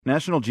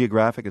National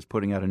Geographic is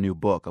putting out a new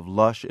book of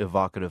lush,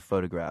 evocative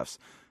photographs.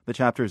 The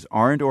chapters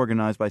aren't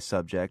organized by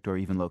subject or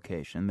even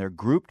location. They're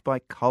grouped by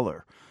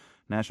color.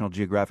 National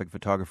Geographic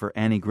photographer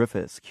Annie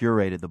Griffiths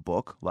curated the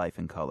book, Life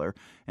in Color,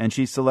 and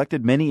she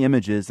selected many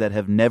images that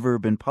have never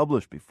been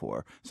published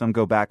before. Some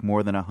go back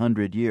more than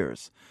 100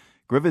 years.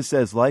 Griffiths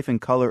says Life in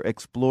Color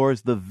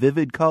explores the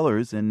vivid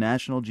colors in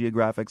National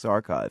Geographic's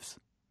archives.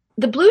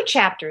 The blue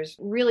chapter is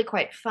really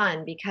quite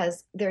fun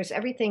because there's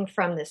everything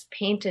from this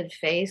painted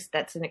face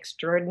that's an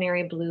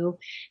extraordinary blue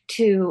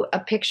to a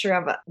picture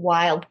of a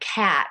wild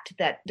cat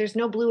that there's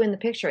no blue in the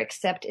picture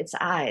except its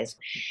eyes.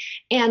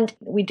 And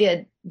we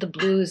did the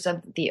blues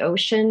of the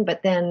ocean,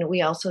 but then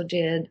we also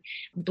did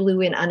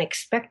blue in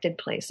unexpected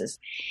places.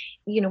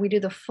 You know, we do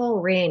the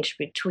full range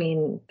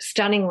between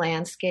stunning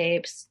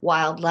landscapes,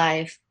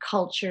 wildlife,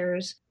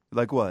 cultures.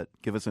 Like what?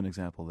 Give us an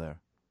example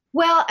there.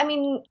 Well, I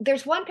mean,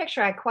 there's one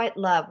picture I quite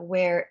love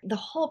where the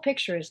whole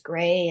picture is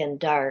gray and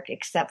dark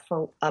except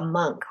for a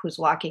monk who's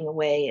walking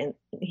away, and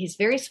he's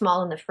very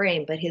small in the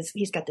frame, but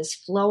he's got this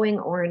flowing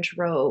orange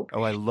robe.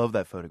 Oh, I love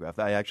that photograph.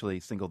 I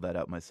actually singled that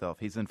out myself.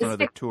 He's in front of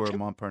the Tour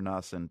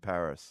Montparnasse in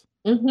Paris.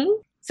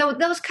 Mm-hmm. So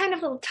those kind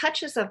of little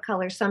touches of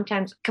color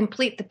sometimes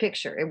complete the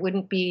picture. It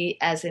wouldn't be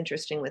as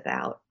interesting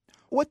without.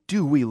 What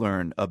do we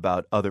learn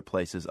about other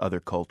places, other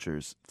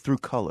cultures, through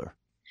color?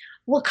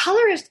 Well,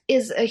 color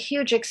is a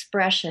huge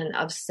expression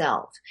of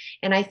self.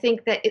 And I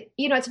think that,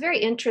 it's very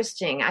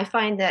interesting. I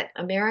find that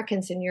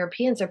Americans and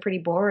Europeans are pretty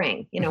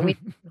boring.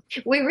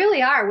 We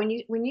really are.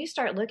 When you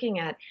start looking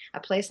at a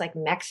place like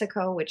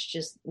Mexico, which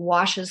just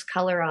washes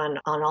color on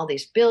all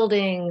these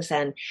buildings,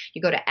 and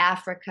you go to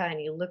Africa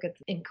and you look at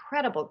the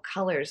incredible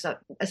colors,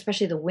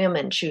 especially the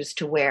women choose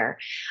to wear,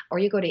 or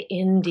you go to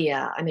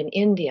India. I mean,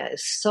 India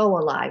is so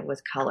alive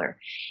with color.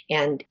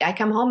 And I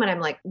come home and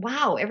I'm like,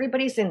 wow,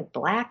 everybody's in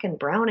black and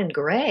brown and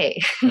gray.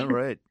 All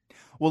right.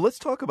 Well, let's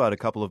talk about a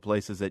couple of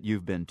places that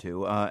you've been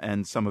to,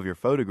 and some of your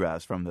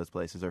photographs from those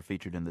places are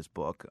featured in this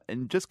book.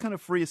 And just kind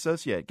of free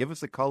associate. Give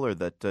us a color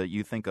that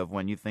you think of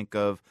when you think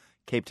of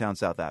Cape Town,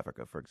 South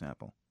Africa, for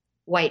example.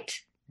 White.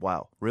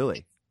 Wow,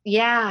 really?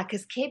 Yeah,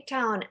 because Cape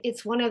Town,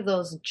 it's one of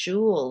those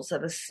jewels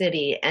of a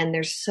city, and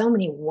there's so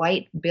many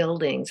white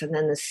buildings and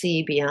then the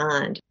sea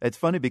beyond. It's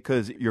funny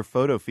because your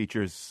photo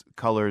features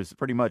colors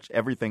pretty much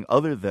everything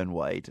other than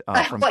white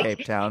from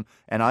Cape Town,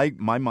 and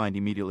my mind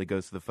immediately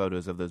goes to the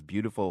photos of those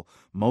beautiful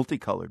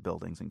multicolored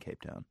buildings in Cape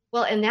Town.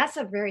 Well, and that's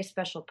a very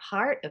special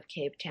part of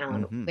Cape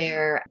Town,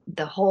 where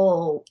the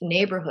whole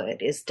neighborhood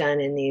is done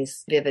in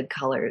these vivid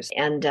colors.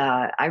 And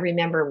I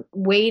remember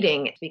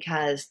waiting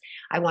because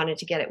I wanted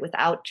to get it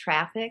without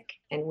traffic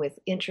and with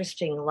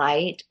interesting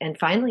light. And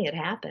finally it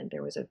happened.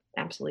 There was an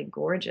absolutely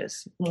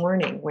gorgeous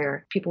morning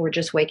where people were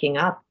just waking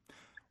up.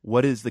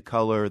 What is the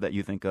color that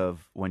you think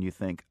of when you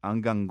think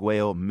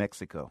Angangueo,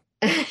 Mexico?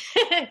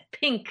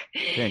 Pink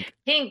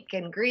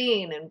and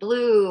green and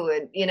blue.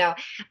 And,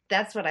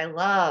 that's what I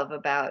love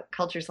about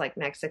cultures like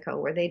Mexico,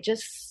 where they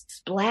just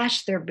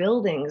splash their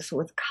buildings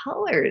with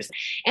colors.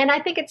 And I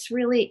think it's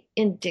really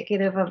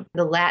indicative of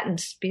the Latin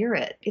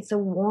spirit. It's a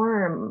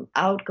warm,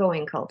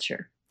 outgoing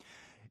culture.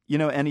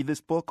 Annie,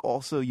 this book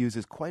also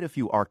uses quite a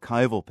few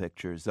archival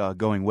pictures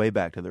going way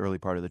back to the early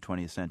part of the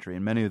 20th century,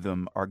 and many of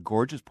them are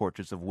gorgeous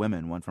portraits of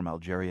women, one from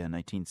Algeria in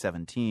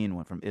 1917,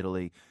 one from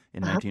Italy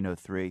in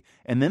 1903.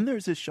 And then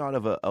there's this shot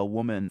of a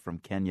woman from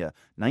Kenya,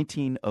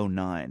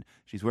 1909.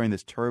 She's wearing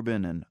this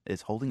turban and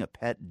is holding a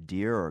pet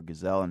deer or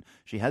gazelle, and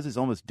she has this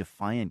almost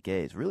defiant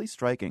gaze, really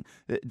striking.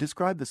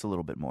 Describe this a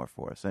little bit more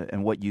for us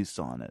and what you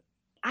saw in it.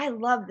 I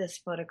love this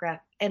photograph,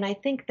 and I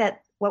think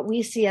that what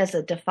we see as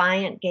a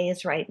defiant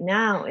gaze right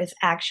now is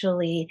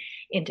actually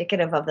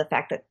indicative of the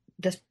fact that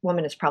this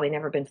woman has probably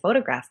never been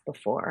photographed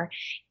before,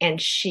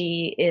 and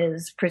she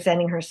is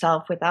presenting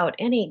herself without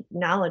any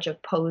knowledge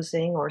of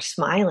posing or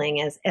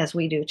smiling as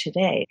we do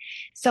today.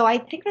 So I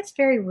think that's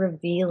very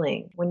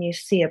revealing when you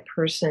see a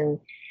person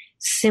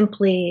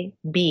simply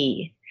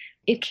be.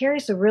 It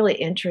carries a really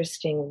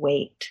interesting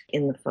weight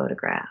in the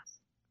photograph.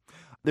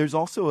 There's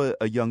also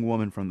a young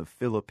woman from the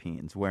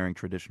Philippines wearing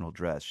traditional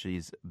dress.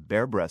 She's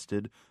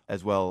bare-breasted,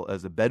 as well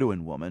as a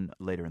Bedouin woman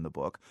later in the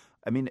book.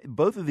 I mean,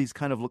 both of these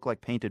kind of look like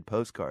painted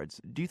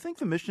postcards. Do you think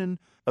the mission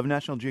of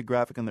National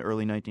Geographic in the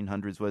early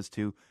 1900s was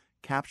to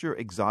capture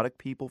exotic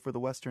people for the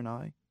Western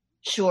eye?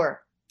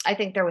 Sure. I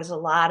think there was a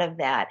lot of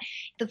that.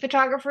 The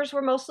photographers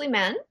were mostly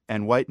men.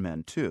 And white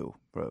men, too.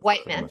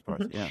 White men.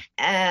 Yeah.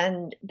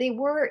 And they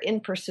were in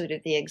pursuit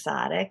of the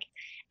exotic.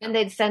 And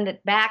they'd send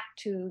it back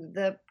to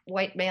the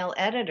white male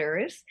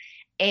editors,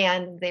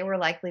 and they were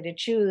likely to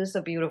choose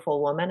a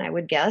beautiful woman, I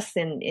would guess,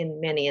 in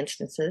many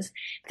instances.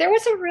 There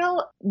was a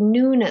real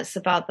newness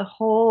about the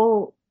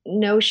whole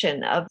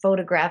notion of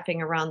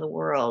photographing around the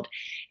world.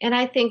 And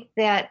I think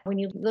that when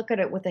you look at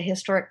it with a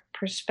historic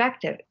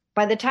perspective,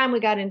 by the time we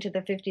got into the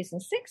 50s and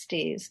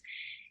 60s,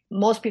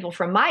 most people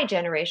from my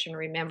generation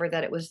remember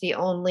that it was the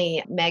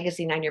only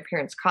magazine on your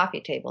parents' coffee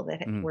table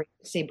that where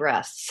you see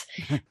breasts.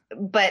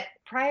 But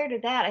prior to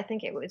that, I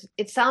think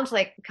it sounds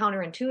like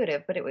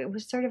counterintuitive, but it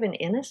was sort of an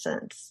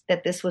innocence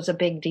that this was a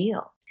big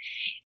deal.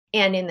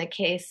 And in the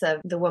case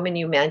of the woman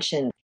you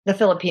mentioned, the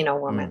Filipino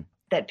woman, Mm.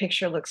 that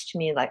picture looks to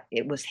me like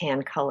it was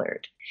hand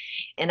colored.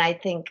 And I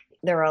think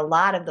there are a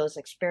lot of those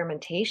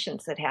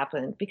experimentations that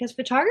happened because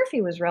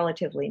photography was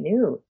relatively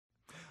new.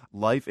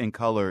 Life in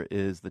Color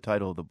is the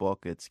title of the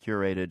book. It's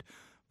curated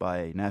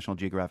by National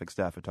Geographic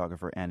staff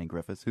photographer Annie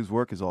Griffiths, whose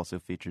work is also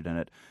featured in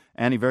it.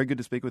 Annie, very good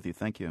to speak with you.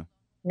 Thank you.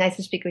 Nice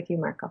to speak with you,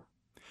 Marco.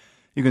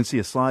 You can see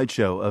a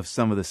slideshow of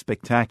some of the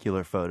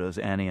spectacular photos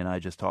Annie and I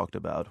just talked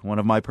about. One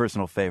of my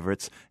personal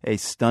favorites, a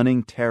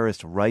stunning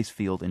terraced rice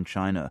field in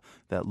China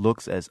that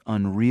looks as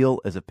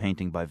unreal as a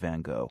painting by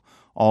Van Gogh.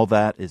 All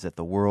that is at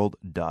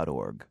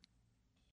theworld.org.